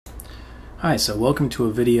Hi, so welcome to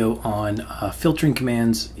a video on filtering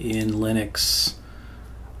commands in Linux.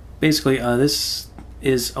 Basically, this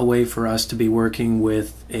is a way for us to be working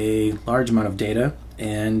with a large amount of data,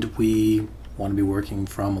 and we want to be working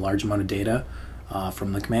from a large amount of data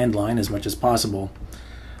from the command line as much as possible.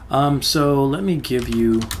 So let me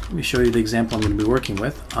show you the example I'm going to be working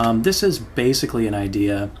with. This is basically an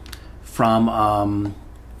idea from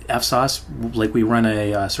FSOS. Like, we run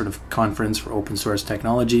a sort of conference for open source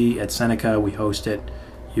technology at Seneca. We host it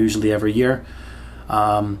usually every year.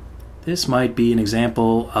 This might be an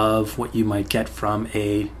example of what you might get from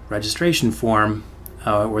a registration form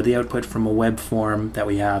or the output from a web form that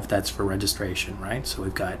we have that's for registration, right? So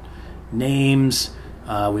we've got names,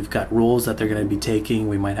 we've got roles that they're going to be taking.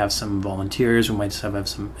 We might have some volunteers, we might have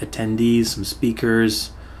some attendees, some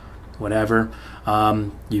speakers, whatever.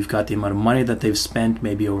 You've got the amount of money that they've spent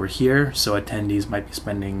maybe over here, so attendees might be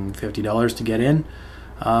spending $50 to get in.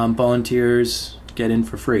 Volunteers get in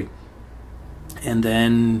for free. And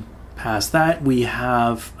then past that we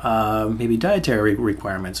have maybe dietary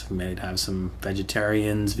requirements. We might have some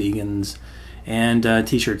vegetarians, vegans, and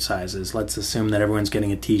t-shirt sizes. Let's assume that everyone's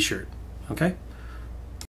getting a t-shirt. Okay?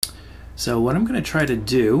 So what I'm going to try to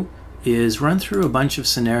do is run through a bunch of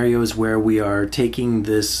scenarios where we are taking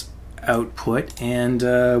this output and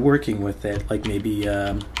working with it, like maybe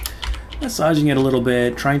massaging it a little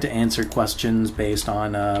bit, trying to answer questions based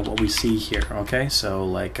on what we see here. Okay, so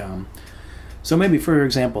like so maybe, for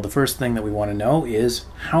example, the first thing that we want to know is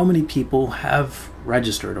how many people have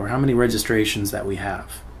registered, or how many registrations that we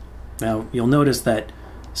have. Now you'll notice that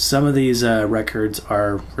some of these records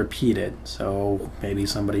are repeated, so maybe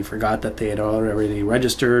somebody forgot that they had already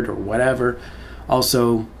registered or whatever.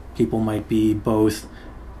 Also, people might be both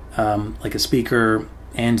like a speaker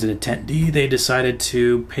and an attendee. They decided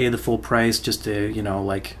to pay the full price just to,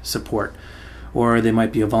 like, support. Or they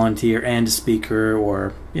might be a volunteer and a speaker,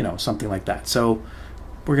 or, something like that. So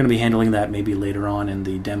we're going to be handling that maybe later on in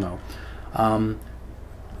the demo.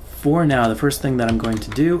 For now, the first thing that I'm going to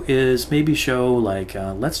do is maybe show, like,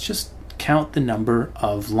 let's just count the number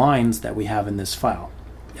of lines that we have in this file.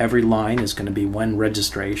 Every line is going to be one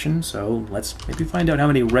registration, so let's maybe find out how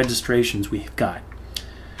many registrations we've got.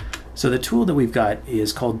 So the tool that we've got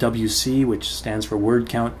is called WC, which stands for word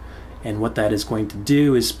count, and what that is going to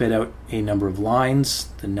do is spit out a number of lines,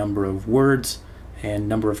 the number of words, and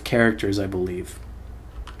number of characters, I believe.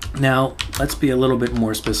 Now let's be a little bit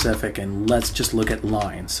more specific and let's just look at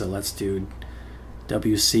lines. So let's do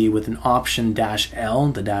WC with an option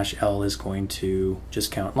 -L. The -L is going to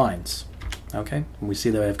just count lines. Okay, and we see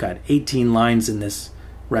that I've got 18 lines in this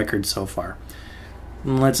record so far.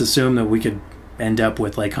 And let's assume that we could end up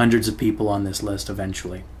with like hundreds of people on this list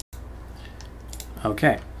eventually.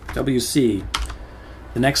 Okay, WC.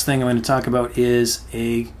 The next thing I'm going to talk about is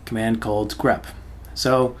a command called grep.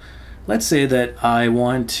 So let's say that I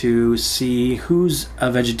want to see who's a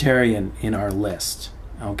vegetarian in our list.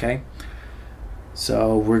 Okay,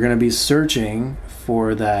 so we're going to be searching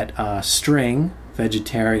for that string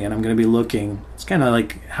vegetarian. I'm going to be looking, it's kind of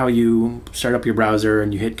like how you start up your browser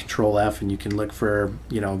and you hit Control F and you can look for,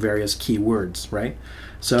 various keywords, right?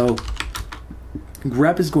 So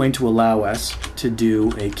grep is going to allow us to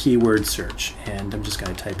do a keyword search, and I'm just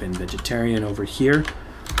going to type in vegetarian over here.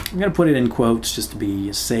 I'm going to put it in quotes just to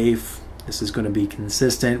be safe. This is going to be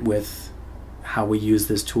consistent with how we use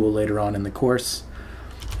this tool later on in the course.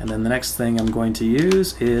 And then the next thing I'm going to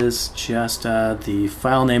use is just the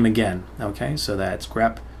file name again. Okay, so that's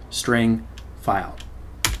grep string file.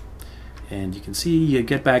 And you can see, you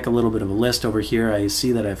get back a little bit of a list over here. I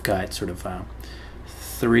see that I've got sort of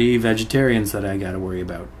 3 vegetarians that I got to worry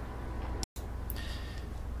about.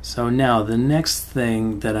 So now the next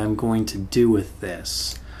thing that I'm going to do with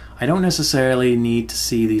this, I don't necessarily need to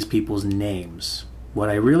see these people's names. What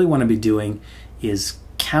I really want to be doing is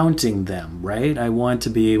counting them, right? I want to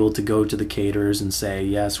be able to go to the caterers and say,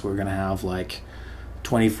 yes, we're going to have like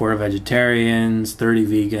 24 vegetarians, 30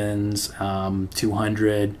 vegans,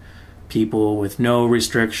 200 people with no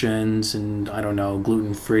restrictions, and I don't know,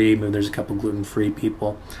 gluten-free. Maybe there's a couple gluten-free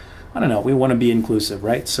people. I don't know. We want to be inclusive,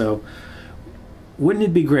 right? So wouldn't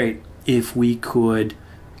it be great if we could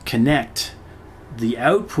connect the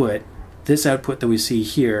output, this output that we see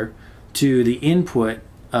here, to the input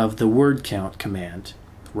of the word count command,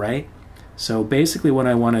 right? So basically what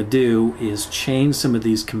I want to do is chain some of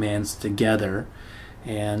these commands together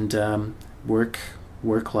and work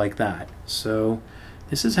like that. So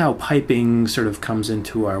this is how piping sort of comes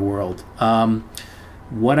into our world.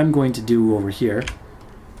 What I'm going to do over here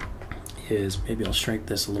is, maybe I'll shrink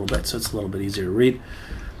this a little bit so it's a little bit easier to read.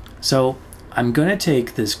 So I'm going to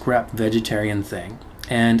take this grep vegetarian thing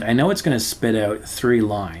And I know it's going to spit out 3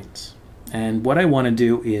 lines. And what I want to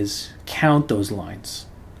do is count those lines.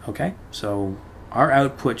 Okay, so our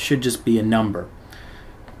output should just be a number.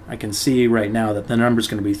 I can see right now that the number is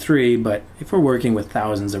going to be 3, but if we're working with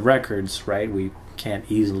thousands of records, right, we can't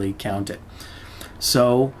easily count it.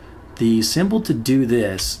 So the symbol to do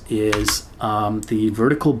this is the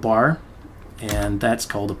vertical bar, and that's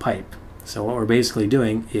called a pipe. So what we're basically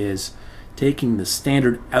doing is taking the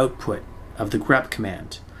standard output of the grep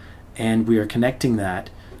command, and we are connecting that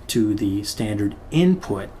to the standard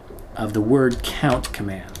input of the word count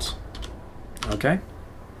command. Okay?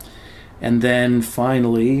 And then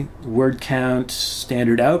finally, word count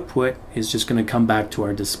standard output is just going to come back to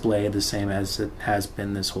our display the same as it has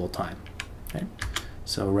been this whole time. Okay?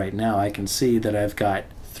 So right now I can see that I've got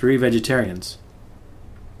 3 vegetarians.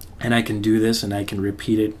 And I can do this and I can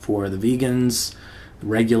repeat it for the vegans,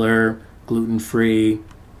 regular, gluten-free,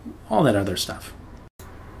 all that other stuff.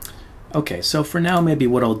 Okay, so for now maybe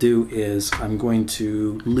what I'll do is I'm going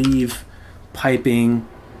to leave piping.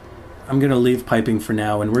 I'm going to leave piping for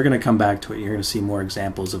now, and we're going to come back to it. You're going to see more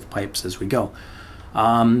examples of pipes as we go.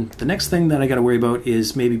 The next thing that I got to worry about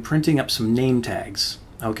is maybe printing up some name tags.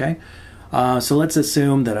 Okay, so let's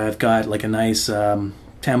assume that I've got like a nice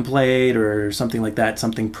template or something like that,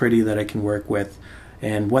 something pretty that I can work with.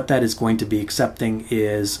 And what that is going to be accepting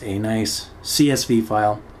is a nice CSV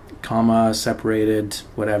file, comma, separated,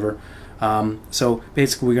 whatever. So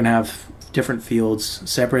basically we're going to have different fields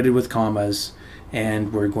separated with commas,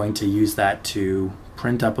 and we're going to use that to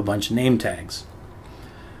print up a bunch of name tags.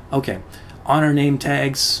 Okay, on our name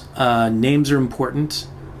tags, names are important.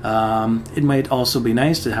 It might also be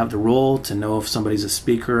nice to have the role to know if somebody's a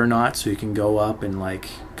speaker or not, so you can go up and like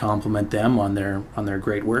compliment them on their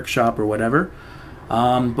great workshop or whatever.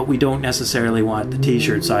 But we don't necessarily want the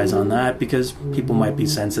t-shirt size on that, because people might be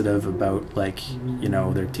sensitive about, like, you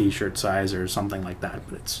know, their t-shirt size or something like that.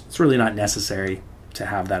 But it's really not necessary to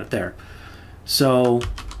have that there. So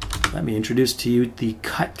let me introduce to you the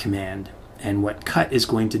cut command. And what cut is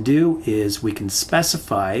going to do is we can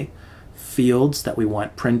specify fields that we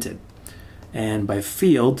want printed. And by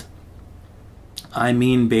field, I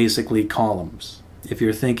mean basically columns. If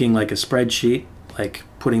you're thinking like a spreadsheet, like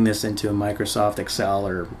putting this into a Microsoft Excel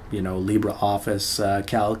or, you know, LibreOffice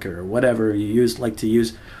Calc or whatever you like to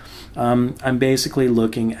use, I'm basically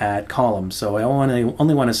looking at columns. So I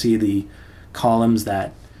only want to see the columns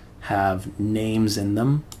that have names in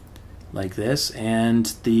them, like this,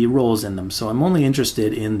 and the roles in them. So I'm only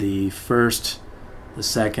interested in the first, the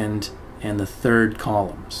second, and the third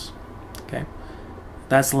columns. Okay,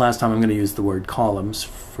 that's the last time I'm going to use the word columns.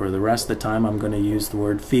 For the rest of the time I'm going to use the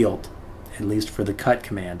word field, at least for the cut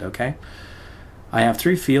command. Okay, I have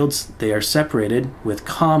 3 fields. They are separated with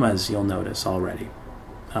commas, you'll notice already.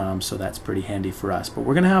 So that's pretty handy for us, but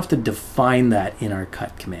we're going to have to define that in our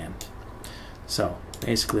cut command. So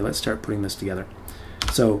basically, let's start putting this together.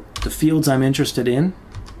 So the fields I'm interested in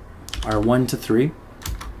are 1 to 3.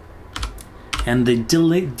 And the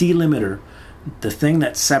delimiter, the thing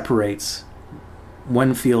that separates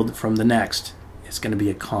one field from the next, is going to be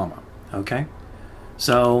a comma. Okay?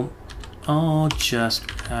 So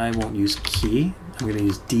I won't use key. I'm going to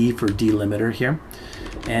use D for delimiter here.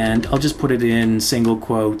 And I'll just put it in single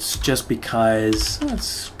quotes just because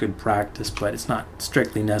that's good practice, but it's not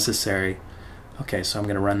strictly necessary. Okay, so I'm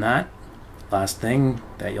going to run that. Last thing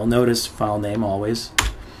that you'll notice, file name always.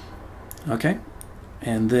 Okay,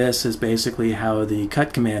 and this is basically how the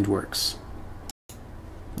cut command works.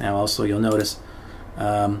 Now also you'll notice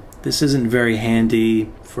this isn't very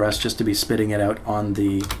handy for us just to be spitting it out on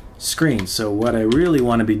the screen. So what I really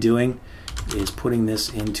want to be doing is putting this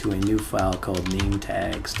into a new file called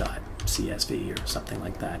nametags.csv or something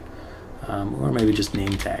like that. Or maybe just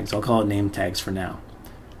name tags. I'll call it name tags for now.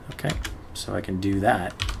 Okay, so I can do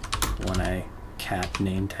that. When I cat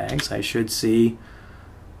name tags, I should see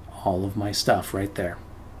all of my stuff right there.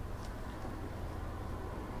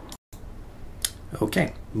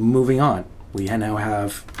 Okay, moving on. We now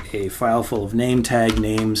have a file full of name tag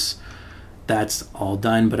names. That's all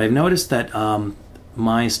done, but I've noticed that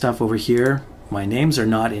my stuff over here, my names are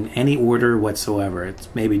not in any order whatsoever. It's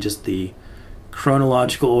maybe just the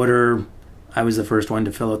chronological order. I was the first one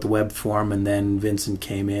to fill out the web form, and then Vincent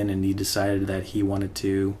came in and he decided that he wanted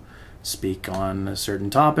to speak on a certain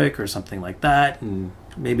topic or something like that, and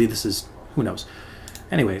maybe this is, who knows.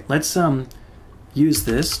 Anyway, let's use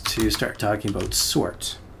this to start talking about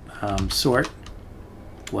sort. Sorts.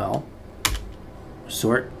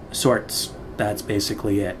 That's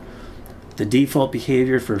basically it. The default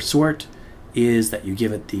behavior for sort is that you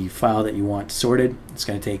give it the file that you want sorted. It's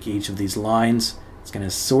going to take each of these lines, it's going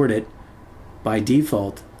to sort it by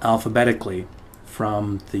default alphabetically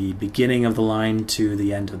from the beginning of the line to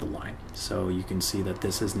the end of the line. So you can see that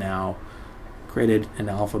this has now created an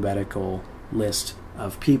alphabetical list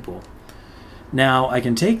of people. Now I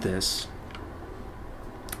can take this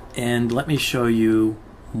and let me show you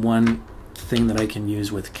one thing that I can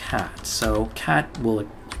use with cat. So cat will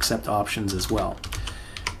accept options as well.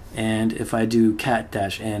 And if I do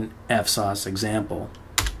cat-n fsauce example,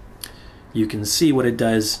 you can see what it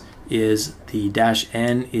does is the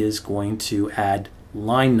 -n is going to add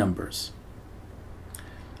line numbers.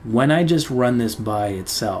 When I just run this by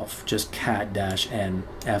itself, just cat-n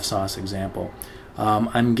fsauce example,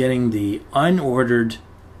 I'm getting the unordered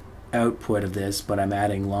output of this, but I'm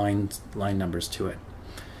adding line numbers to it.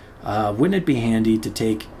 Wouldn't it be handy to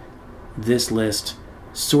take this list,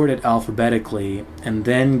 sort it alphabetically, and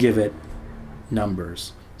then give it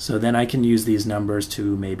numbers? So then I can use these numbers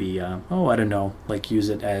to maybe, I don't know, like use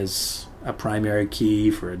it as a primary key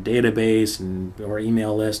for a database or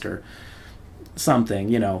email list or something,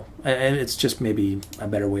 you know. It's just maybe a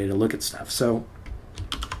better way to look at stuff. So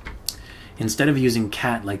instead of using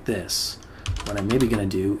cat like this, what I'm maybe going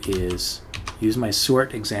to do is use my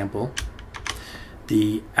sort example.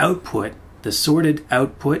 The output, the sorted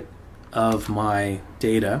output of my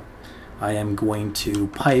data, I am going to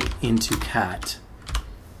pipe into cat.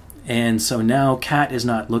 And so now cat is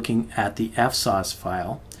not looking at the fsauce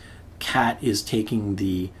file. Cat is taking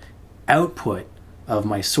the output of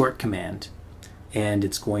my sort command, and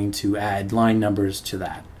it's going to add line numbers to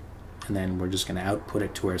that. And then we're just going to output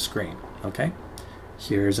it to our screen. Okay?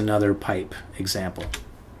 Here's another pipe example.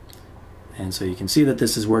 And so you can see that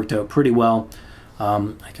this has worked out pretty well.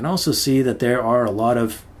 I can also see that there are a lot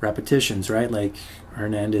of repetitions, right? Like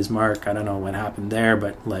Hernandez Mark, I don't know what happened there,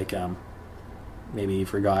 but like maybe he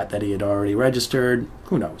forgot that he had already registered.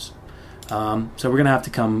 Who knows? So we're going to have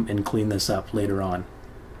to come and clean this up later on.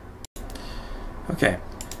 Okay.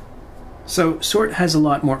 So sort has a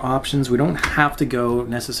lot more options. We don't have to go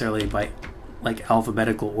necessarily by like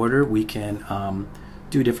alphabetical order. We can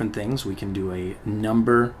do different things. We can do a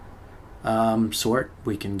number sort.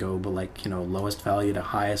 We can go like, you know, lowest value to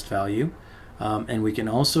highest value. And we can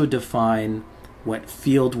also define what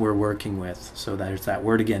field we're working with. So there's that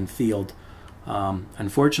word again, field.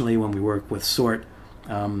 Unfortunately, when we work with sort,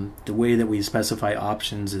 the way that we specify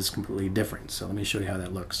options is completely different. So let me show you how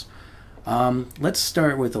that looks. Let's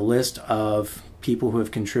start with a list of people who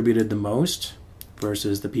have contributed the most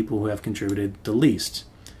versus the people who have contributed the least.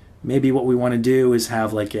 Maybe what we want to do is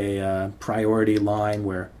have like a priority line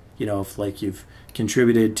where, you know, if like you've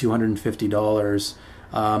contributed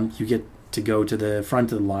 $250, you get to go to the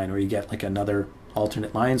front of the line, or you get like another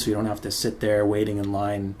alternate line, so you don't have to sit there waiting in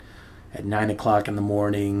line at 9 o'clock in the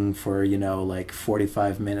morning for, you know, like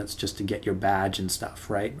 45 minutes just to get your badge and stuff,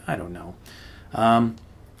 right? I don't know.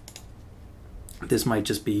 This might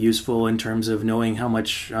just be useful in terms of knowing how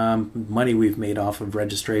much money we've made off of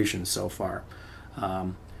registration so far.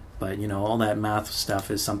 But, you know, all that math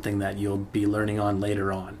stuff is something that you'll be learning on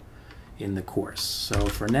later on in the course. So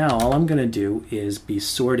for now, all I'm going to do is be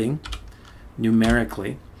sorting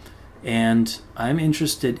numerically. And I'm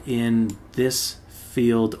interested in this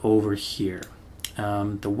field over here.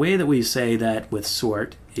 The way that we say that with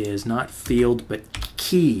sort is not field, but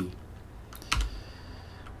key.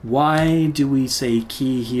 Why do we say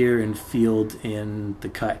key here and field in the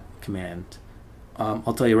cut command?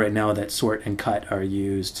 I'll tell you right now that sort and cut are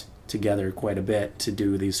used together quite a bit to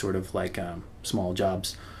do these sort of like small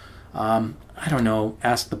jobs. I don't know,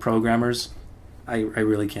 ask the programmers. I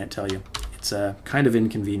really can't tell you. It's kind of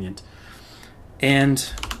inconvenient. And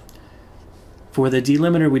for the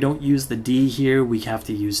delimiter, we don't use the D here, we have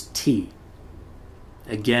to use T.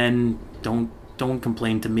 Again, don't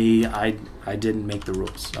complain to me. I didn't make the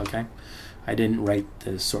rules, okay? I didn't write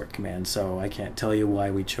the sort command, so I can't tell you why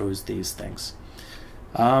we chose these things.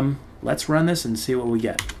 Let's run this and see what we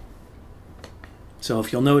get. So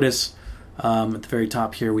if you'll notice, at the very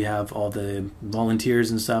top here we have all the volunteers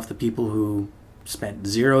and stuff, the people who spent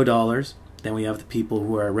 $0. Then we have the people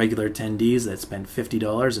who are regular attendees that spent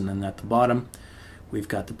 $50, and then at the bottom we've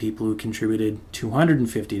got the people who contributed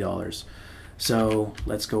 $250. So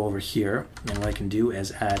let's go over here, and what I can do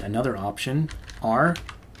is add another option, R.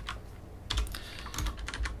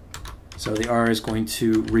 So the R is going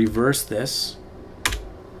to reverse this,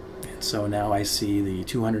 and so now I see the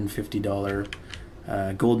 $250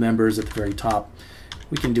 gold members at the very top.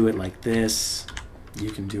 We can do it like this, you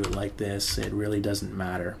can do it like this, it really doesn't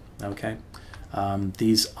matter, okay?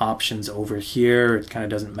 These options over here, it kind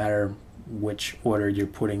of doesn't matter which order you're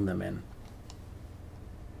putting them in.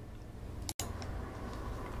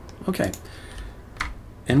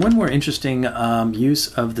 And one more interesting use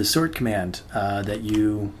of the sort command that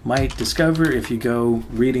you might discover if you go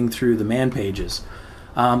reading through the man pages.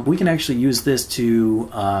 We can actually use this to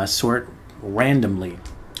sort randomly.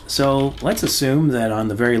 So let's assume that on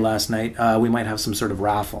the very last night we might have some sort of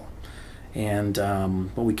raffle. And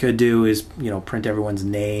what we could do is, print everyone's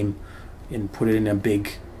name and put it in a big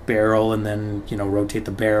barrel and then, rotate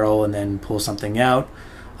the barrel and then pull something out.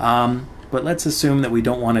 But let's assume that we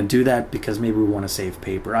don't want to do that because maybe we want to save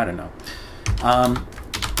paper. I don't know.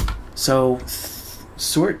 So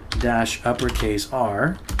sort dash uppercase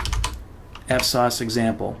R fsauce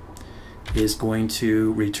example is going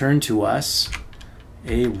to return to us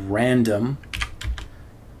a random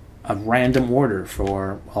order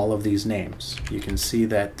for all of these names. You can see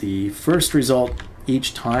that the first result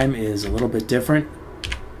each time is a little bit different.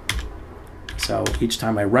 So each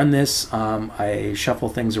time I run this, I shuffle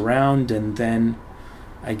things around and then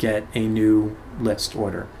I get a new list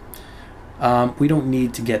order. We don't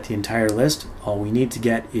need to get the entire list. All we need to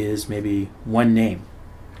get is maybe one name.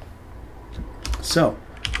 So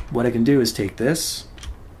what I can do is take this.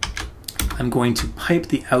 I'm going to pipe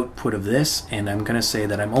the output of this, and I'm going to say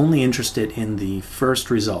that I'm only interested in the first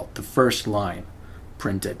result, the first line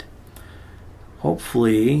printed.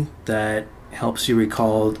 Hopefully that helps you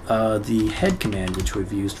recall the head command, which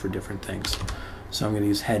we've used for different things. So I'm going to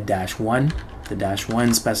use head -1. The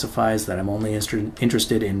 -1 specifies that I'm only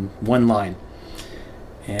interested in one line.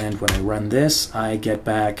 And when I run this, I get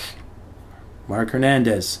back Mark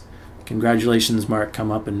Hernandez. Congratulations, Mark.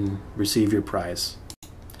 Come up and receive your prize.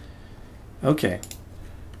 Okay,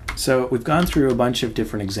 so we've gone through a bunch of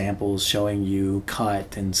different examples showing you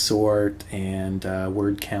cut and sort and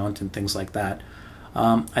word count and things like that.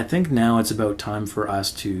 I think now it's about time for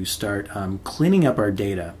us to start cleaning up our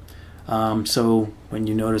data. So when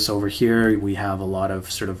you notice over here, we have a lot of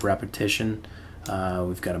sort of repetition.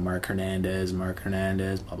 We've got a Mark Hernandez,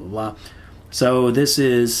 blah, blah, blah. So this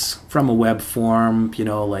is from a web form,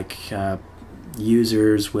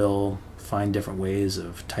 users will find different ways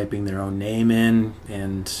of typing their own name in,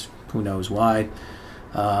 and who knows why.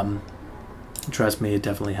 Trust me, it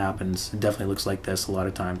definitely happens. It definitely looks like this a lot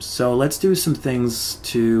of times. So let's do some things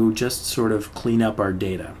to just sort of clean up our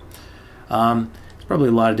data. There's probably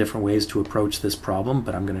a lot of different ways to approach this problem,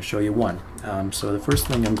 but I'm going to show you one. So the first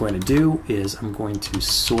thing I'm going to do is I'm going to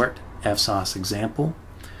sort fsauce example,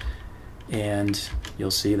 and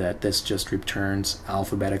you'll see that this just returns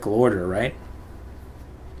alphabetical order, right?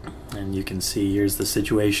 And you can see here's the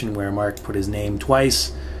situation where Mark put his name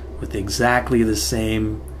twice with exactly the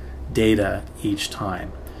same data each time.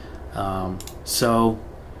 So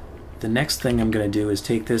the next thing I'm going to do is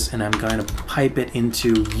take this and I'm going to pipe it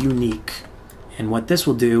into uniq. And what this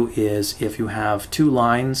will do is if you have two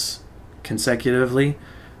lines consecutively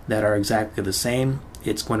that are exactly the same,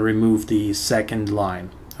 it's going to remove the second line.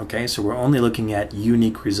 Okay, so we're only looking at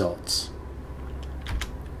unique results.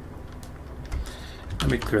 Let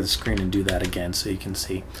me clear the screen and do that again so you can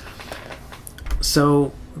see.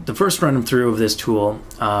 So the first run through of this tool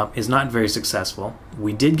is not very successful.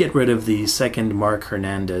 We did get rid of the second Mark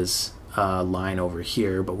Hernandez line over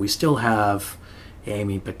here, but we still have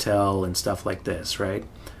Amy Patel and stuff like this, right?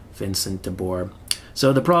 Vincent DeBoer.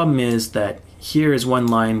 So the problem is that here is one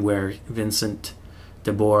line where Vincent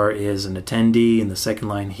DeBoer is an attendee, and the second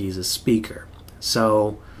line he's a speaker.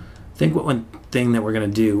 So I think one thing that we're going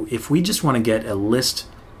to do, if we just want to get a list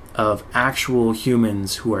of actual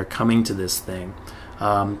humans who are coming to this thing,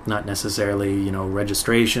 not necessarily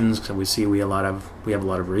registrations, because we see we have a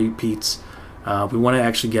lot of repeats. We want to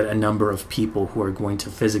actually get a number of people who are going to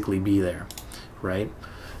physically be there, right?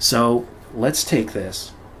 So let's take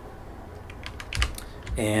this,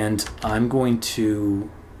 and I'm going to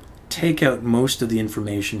take out most of the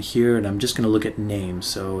information here, and I'm just going to look at names.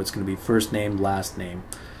 So it's going to be first name, last name.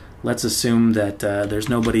 Let's assume that there's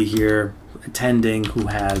nobody here attending who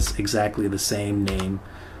has exactly the same name.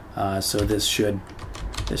 So this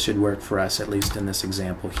should work for us, at least in this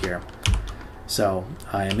example here. So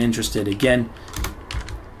I am interested again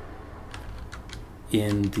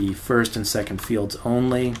in the first and second fields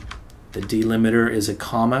only. The delimiter is a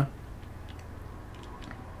comma.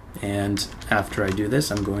 And after I do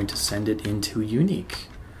this, I'm going to send it into uniq.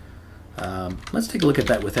 Let's take a look at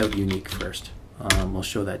that without uniq first. We'll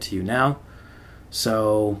show that to you now.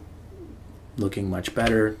 So looking much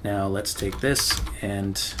better. Now let's take this,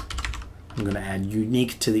 and I'm going to add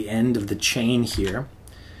uniq to the end of the chain here.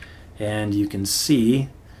 And you can see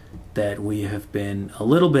that we have been a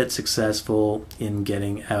little bit successful in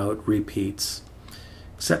getting out repeats,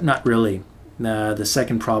 except not really. The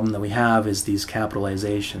second problem that we have is these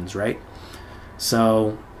capitalizations, right?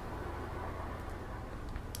 So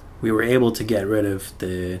we were able to get rid of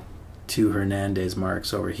the 2 Hernandez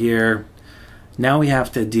marks over here. Now we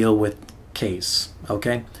have to deal with case,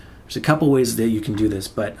 okay? There's a couple ways that you can do this,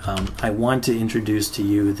 but I want to introduce to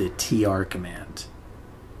you the tr command.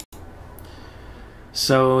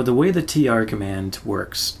 So the way the tr command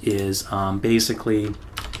works is basically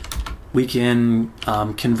we can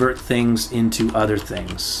convert things into other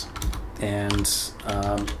things, and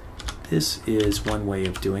this is one way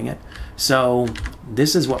of doing it. So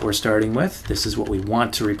this is what we're starting with. This is what we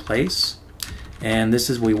want to replace, and this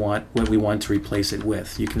is what we want to replace it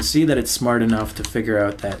with. You can see that it's smart enough to figure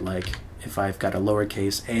out that, like, if I've got a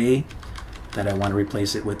lowercase a, that I want to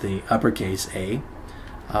replace it with the uppercase a.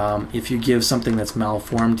 If you give something that's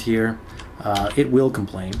malformed here, it will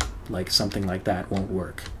complain. Like something like that won't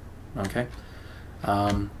work. Okay.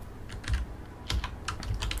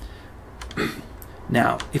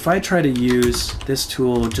 Now, if I try to use this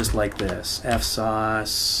tool just like this,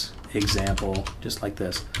 FSOS example, just like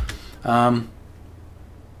this,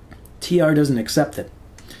 TR doesn't accept it.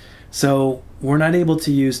 So we're not able to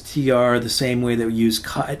use TR the same way that we use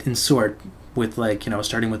cut and sort with, like, you know,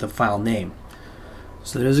 starting with a file name.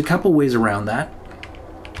 So there's a couple ways around that.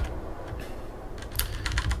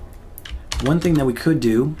 One thing that we could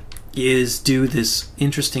do is do this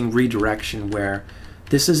interesting redirection where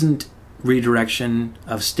this isn't redirection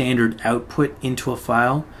of standard output into a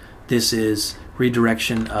file. This is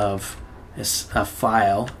redirection of a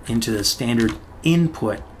file into the standard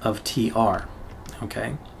input of TR.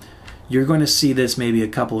 Okay, you're going to see this maybe a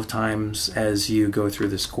couple of times as you go through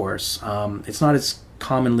this course. It's not as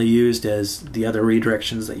commonly used as the other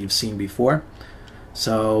redirections that you've seen before,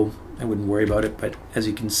 so I wouldn't worry about it. But as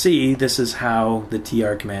you can see, this is how the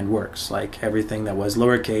tr command works. Like, everything that was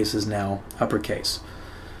lowercase is now uppercase.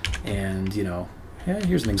 And, you know,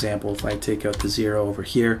 here's an example. If I take out the 0 over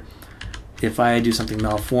here, if I do something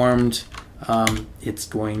malformed, it's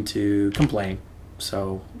going to complain.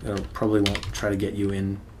 So it probably won't try to get you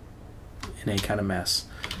in any kind of mess.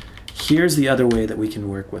 Here's the other way that we can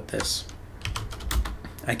work with this.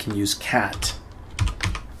 I can use cat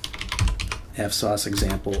FSOS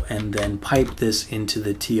example and then pipe this into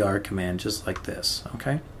the tr command just like this.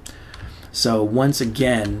 Okay. So once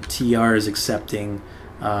again, tr is accepting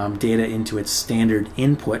data into its standard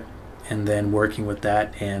input and then working with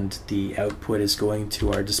that, and the output is going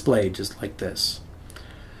to our display just like this.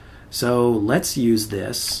 So let's use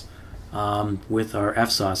this with our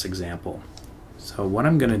FSOS example. So what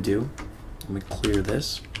I'm going to do, let me clear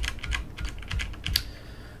this.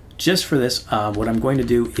 Just for this, what I'm going to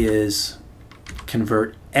do is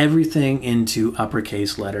convert everything into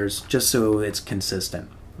uppercase letters just so it's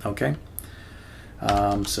consistent. Okay.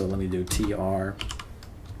 So let me do tr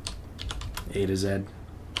A to Z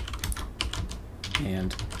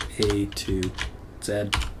and A to Z.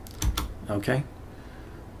 Okay.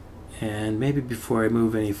 And maybe before I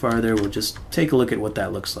move any farther, we'll just take a look at what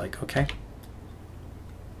that looks like. Okay.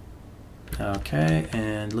 Okay,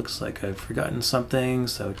 and looks like I've forgotten something.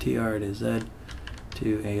 So tr to Z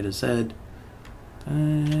to A to Z.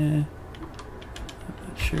 I'm not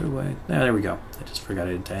sure why. Oh, there we go. I just forgot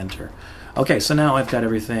to enter. Okay, so now I've got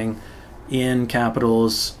everything in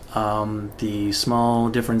capitals. The small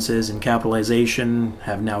differences in capitalization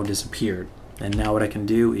have now disappeared. And now what I can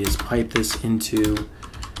do is pipe this into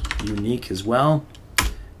uniq as well.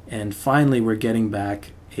 And finally, we're getting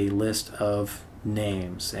back a list of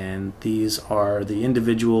names. And these are the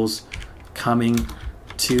individuals coming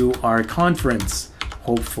to our conference,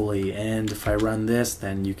 hopefully. And if I run this,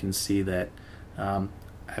 then you can see that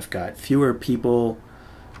I've got fewer people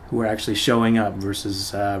who are actually showing up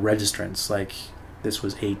versus registrants. Like, this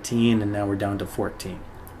was 18 and now we're down to 14.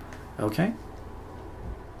 Okay.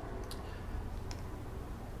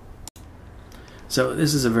 So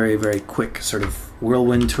this is a very, very quick sort of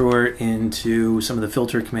whirlwind tour into some of the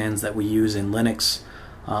filter commands that we use in Linux.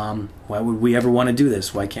 Why would we ever want to do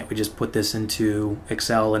this? Why can't we just put this into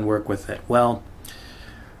Excel and work with it? Well,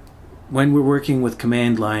 when we're working with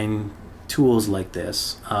command line tools like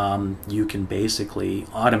this, you can basically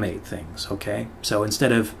automate things, okay? So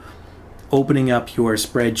instead of opening up your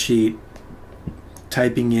spreadsheet,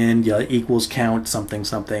 typing in equals count something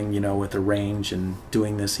something, you know, with a range and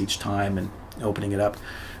doing this each time and opening it up,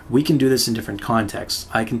 we can do this in different contexts.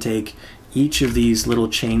 I can take each of these little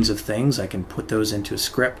chains of things, I can put those into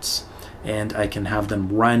scripts, and I can have them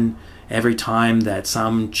run every time that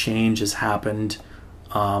some change has happened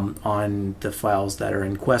on the files that are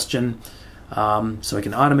in question. So I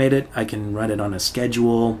can automate it, I can run it on a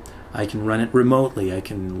schedule, I can run it remotely, I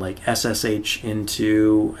can like SSH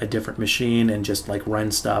into a different machine and just like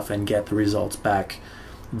run stuff and get the results back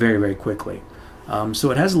very, very quickly.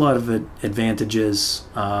 So it has a lot of advantages,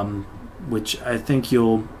 which I think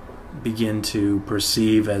you'll begin to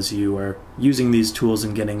perceive as you are using these tools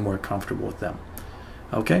and getting more comfortable with them.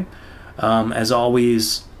 Okay, as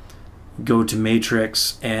always, go to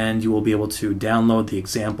Matrix and you will be able to download the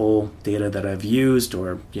example data that I've used,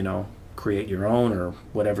 or create your own, or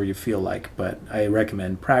whatever you feel like. But I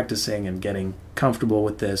recommend practicing and getting comfortable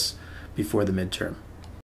with this before the midterm.